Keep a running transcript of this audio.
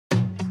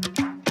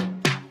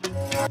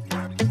From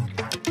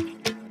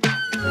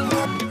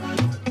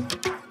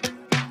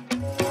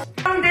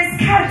this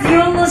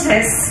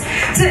cardiologist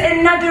to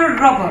another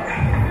robot.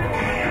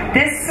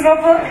 This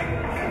robot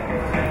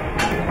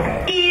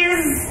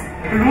is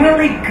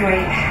really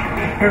great,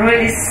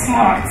 really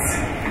smart.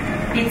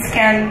 It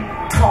can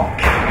talk.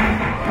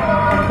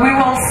 We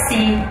will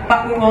see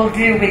what we will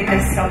do with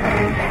this robot.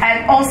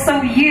 And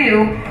also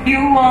you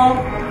will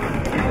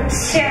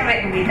share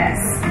it with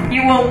us.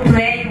 You will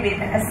play with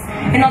us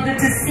in order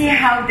to see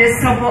how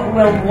this robot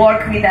will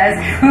work with us.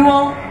 We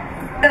will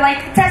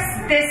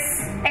test this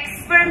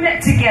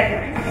experiment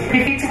together,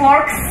 if it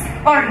works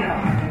or no.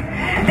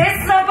 This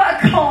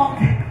robot called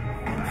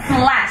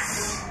Flash.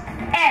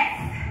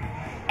 F-L-A-S-H.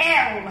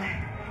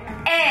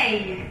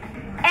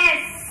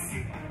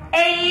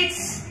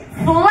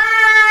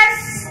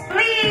 Flash,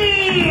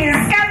 please,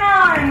 come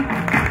on.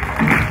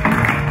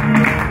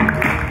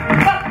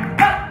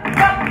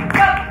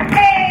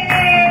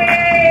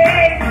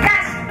 Hey,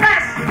 flash,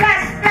 flash,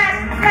 flash, flash,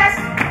 flash.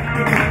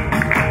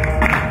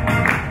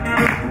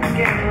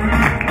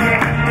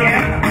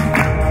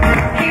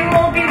 He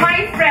will be my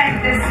friend,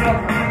 this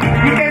robot,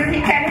 because he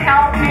can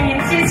help me in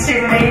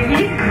teaching,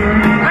 maybe.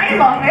 I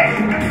love it.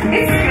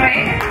 It's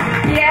great.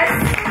 Yes.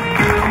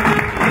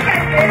 Look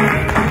at this.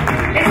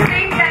 It's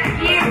things that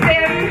give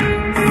him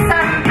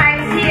some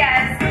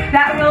ideas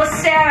that will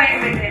share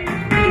it with him.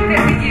 Keep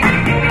it with you,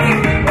 keep it with you.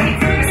 Wait,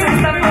 there's some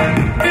stuff on.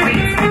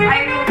 Wait,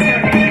 I will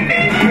turn it. Keep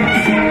it.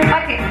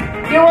 Okay,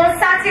 you will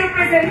start your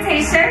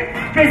presentation,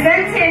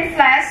 present in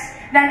Flash,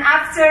 then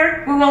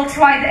after we will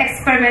try the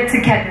experiment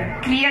together.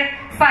 Clear?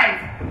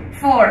 5,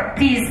 4,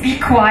 please be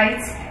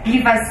quiet.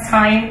 Give us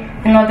time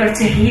in order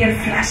to hear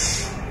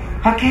Flash.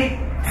 Okay?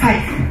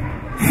 5,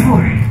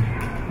 4,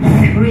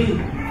 3,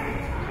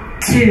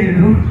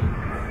 2,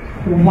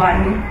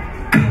 1.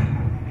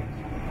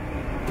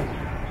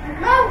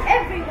 Hello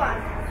everyone,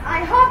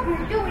 I hope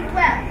you're doing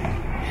well.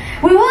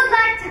 We would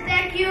like to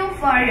thank you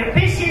for your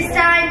precious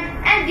time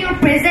and your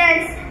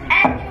presence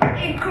and your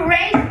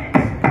encouragement.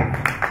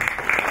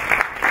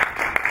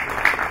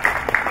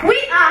 We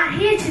are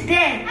here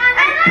today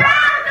and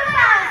proud of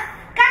us,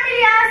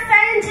 Camellia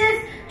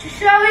scientists, to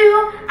show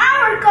you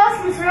our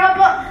Cosmos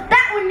robot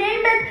that we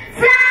named it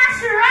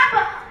Flash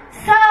Robot.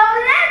 So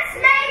let's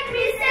make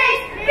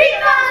mistakes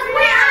because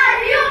we are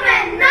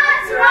human,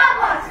 not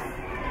robots.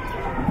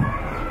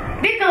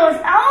 Because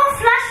our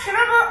Flash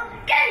Robot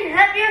can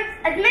help you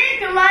and make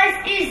your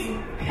life easy.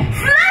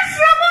 Flash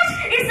Robot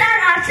is an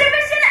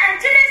artificial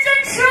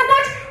intelligence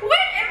robot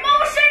with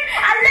emotion,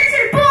 a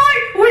little boy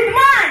with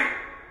mind.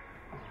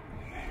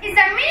 It's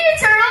a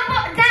miniature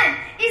robot that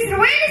is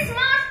really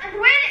smart and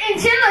really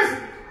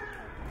intelligent.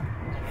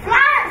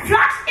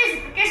 Flash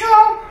is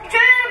educational,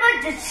 terrible,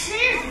 the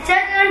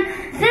children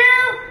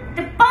through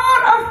the power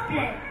of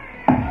play.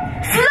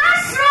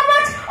 Flash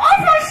Robot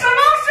offers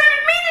solution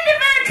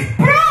mini-event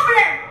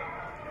problem.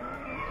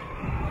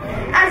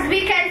 As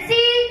we can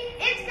see,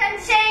 it can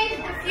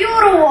change the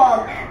future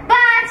world,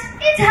 but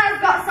it has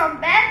got some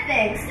bad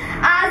things,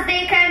 as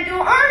they can do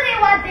only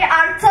what they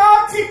are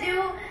told to do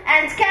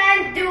and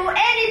can't do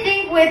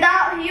anything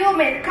without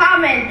human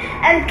comment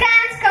and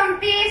can't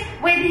compete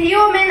with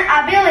human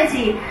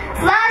ability.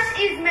 Flash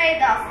is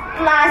made of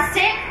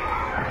plastic,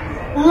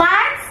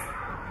 lights,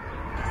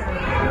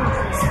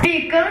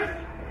 speakers,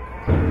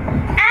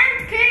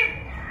 and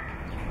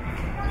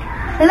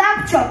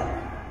laptop.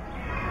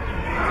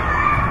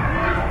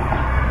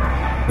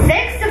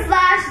 Thanks to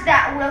Flash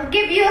that will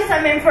give you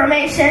some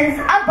information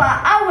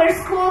about our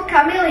school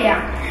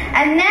Camellia.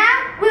 And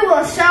now we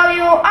will show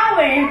you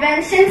our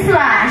invention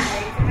Flash.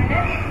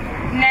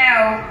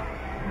 Now,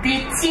 the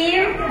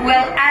team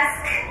will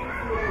ask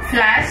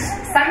Flash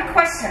some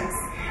questions.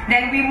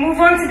 Then we move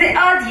on to the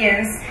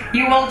audience.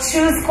 You will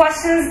choose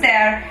questions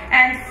there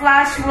and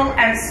Flash will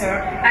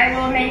answer. I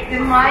will make the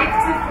mic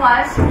to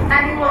Flash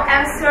and he will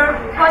answer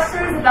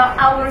questions about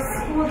our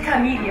school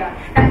Camellia.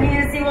 That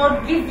means he will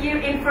give you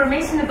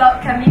information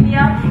about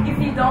Camellia. If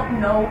you don't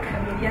know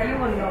Camellia, you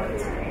will know it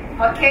today.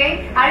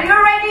 Okay? Are you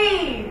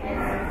ready?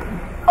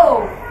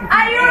 Oh,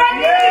 are you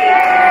ready?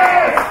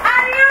 Yes!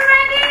 Are you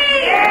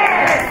ready?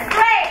 Yes!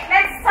 Great,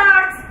 let's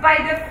start by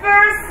the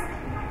first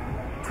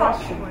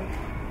question.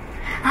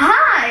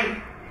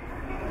 Hi!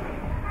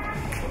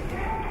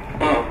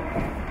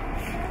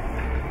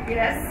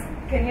 Yes,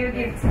 can you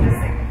give to the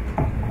second?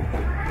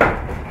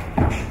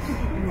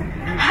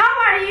 How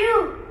are you?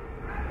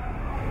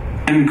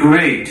 I'm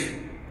great.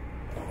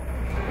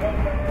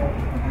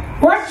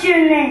 What's your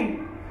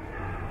name?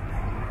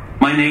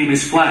 My name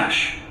is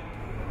Flash.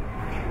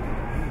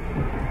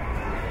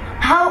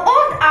 How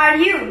old are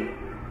you?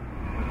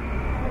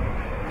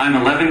 I'm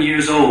 11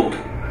 years old.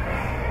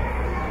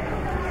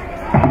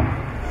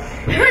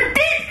 Who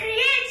did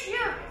create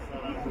you?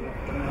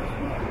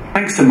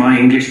 Thanks to my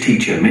English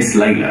teacher, Miss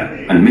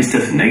Layla, and Mr.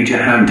 Thaneja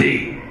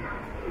Hamdi.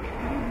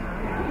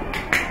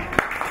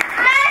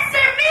 Nice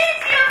to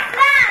meet you,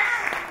 Flash!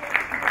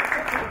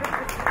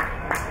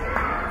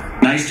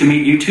 Nice to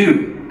meet you too.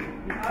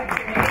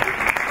 Okay.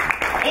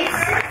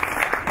 It's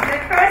the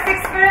first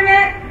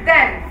experiment.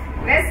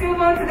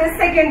 on to the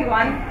second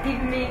one.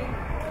 Give me,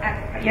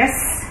 yes.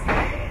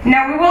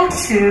 Now we will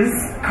choose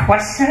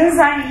questions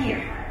are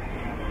here.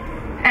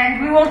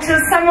 And we will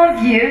choose some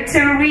of you to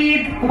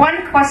read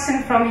one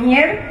question from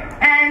here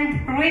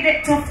and read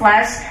it to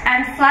Flash,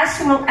 and Flash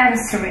will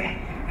answer it.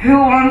 Who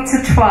wants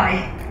to try?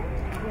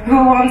 Who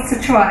wants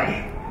to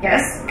try?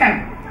 Yes,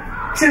 come.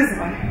 Choose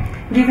one.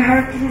 Give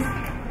her, please.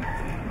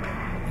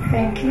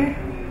 Thank you.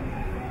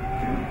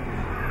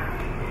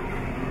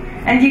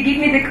 And you give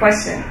me the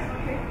question.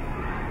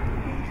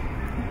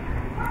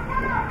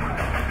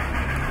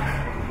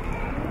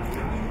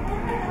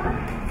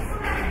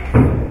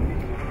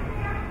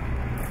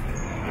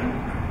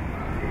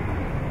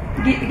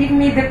 Give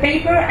me the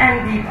paper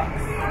and the box.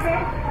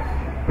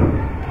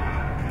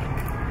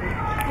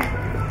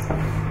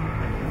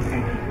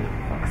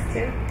 Box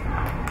too.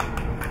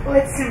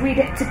 Let's read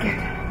it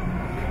together.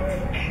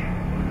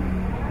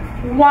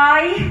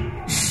 Why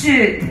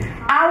should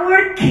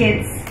our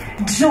kids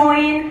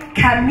join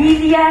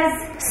Camelia's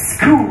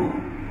school?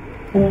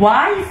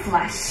 Why,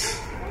 Flash?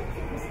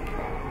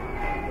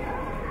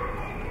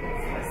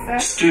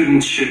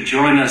 Students should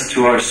join us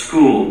to our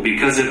school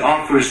because it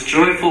offers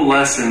joyful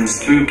lessons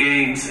through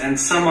games and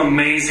some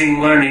amazing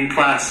learning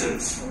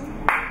classes.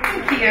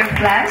 Thank you,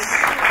 Flash.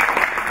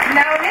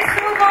 Now let's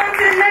move on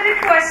to another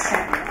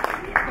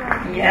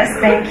question. Yes,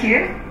 thank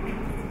you.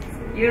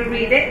 You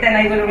read it, then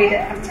I will read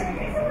it after you.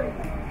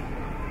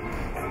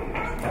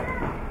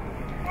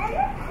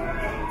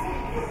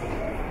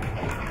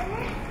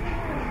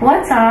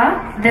 What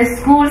are the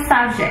school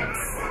subjects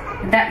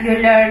that you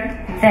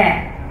learn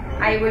there?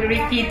 I will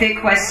repeat the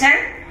question.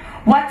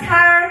 What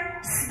are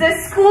the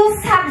school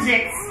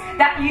subjects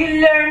that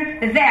you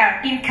learn there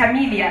in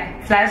Camelia?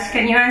 Flash,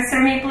 can you answer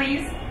me,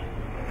 please?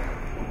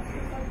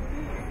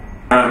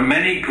 There are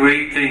many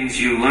great things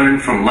you learn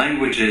from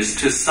languages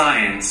to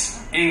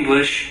science,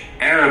 English,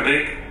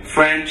 Arabic,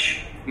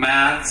 French,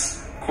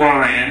 maths,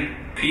 Quran,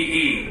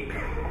 PE.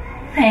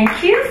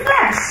 Thank you,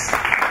 Flash.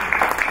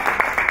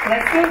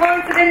 Let's move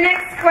on to the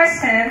next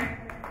question.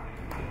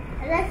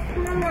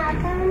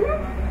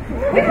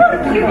 We will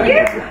give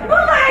you.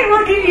 Well, I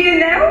will give you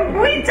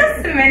now. Wait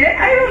just a minute.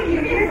 I will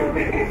give you.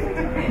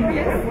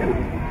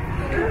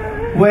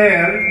 Yes.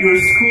 Where your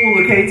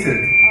school located?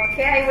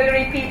 Okay, I will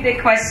repeat the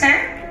question.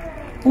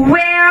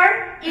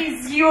 Where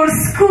is your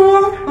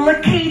school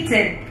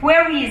located?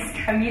 Where is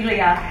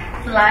Camelia?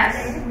 Flash.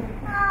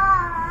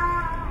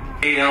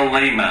 Al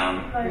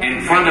Laymoun,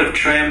 in front of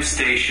tram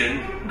station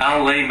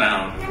Al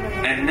Laymoun,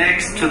 and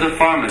next to the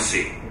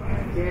pharmacy.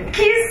 Thank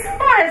you so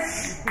much,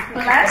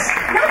 Flash.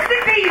 Not the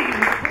baby.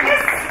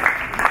 Yes.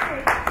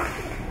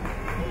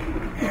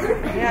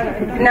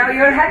 Now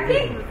you're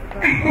happy?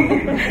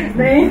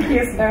 Thank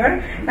you,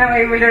 sir. Now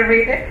I will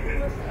read it.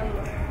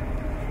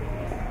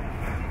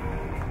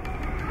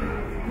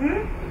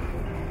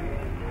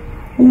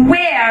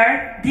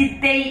 Where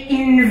did they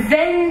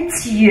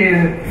invent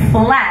you,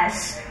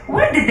 Flash?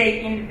 Where did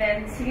they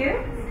invent you?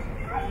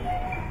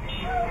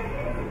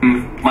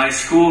 My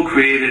school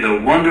created a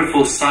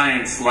wonderful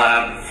science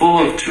lab full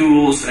of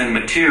tools and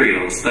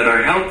materials that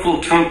are helpful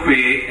to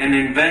create and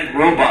invent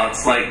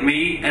robots like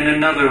me and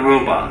another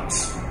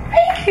robots.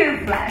 Thank you,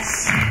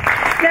 Flash.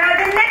 Now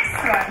the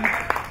next one.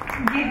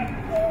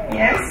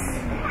 Yes?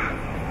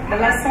 The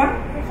last one?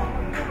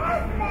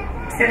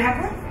 Still have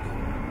one?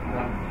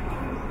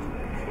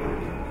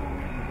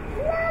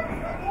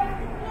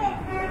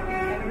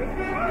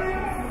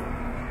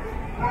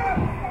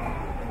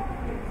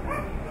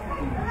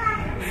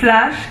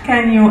 Flash,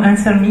 can you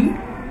answer me?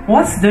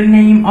 What's the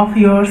name of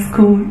your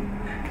school?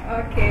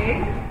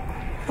 Okay.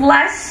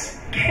 Flash,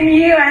 can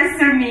you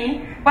answer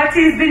me? What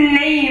is the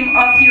name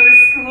of your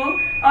school?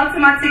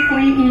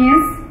 Automatically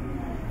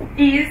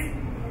is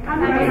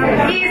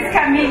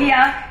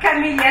Camelia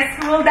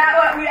School. That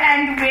what we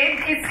end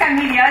with. It's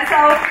Camelia.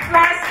 So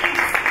Flash,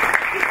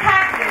 it's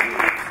happening.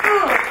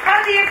 School.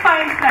 How do you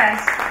find Flash?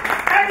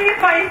 How do you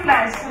find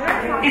Flash?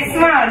 It's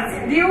smart.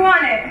 Do you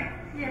want it?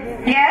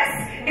 Yes?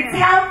 It's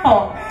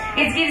helpful.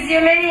 It gives you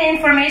many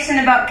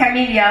information about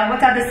Camelia.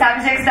 What are the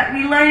subjects that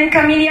we learn in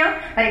Camelia?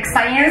 Like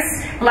science,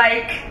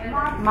 like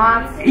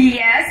math.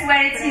 Yes, where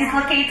it is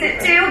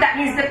located too.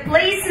 That means the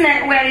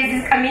placement where it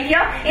is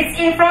Camelia. It's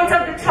in front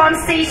of the tram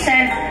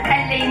station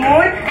at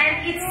Laymoun,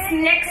 and it's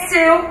next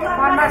to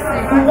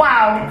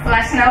wow.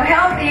 Flash now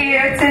help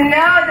you to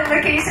know the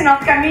location of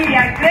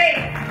Camelia.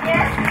 Great.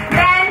 Yes.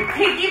 Then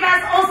he gives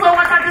us also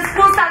what are the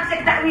school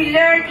subjects that we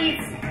learn.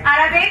 It's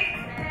Arabic,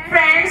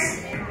 French,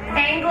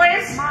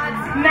 English,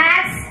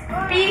 maths,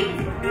 PE.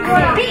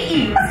 What's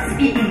PE?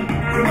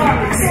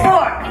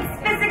 Sport. It's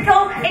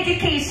physical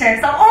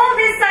education. So all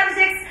these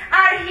subjects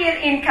are here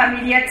in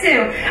Camelia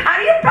too.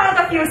 Are you proud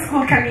of your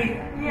school, Camelia?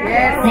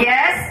 Yes.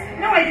 Yes?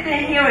 No, I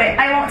didn't hear it.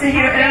 I want to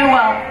hear it really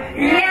well.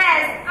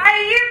 Yes.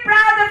 Are you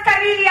proud of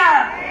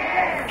Camelia?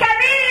 Yes.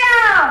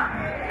 Camelia!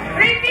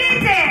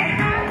 Repeat it.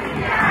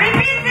 Repeat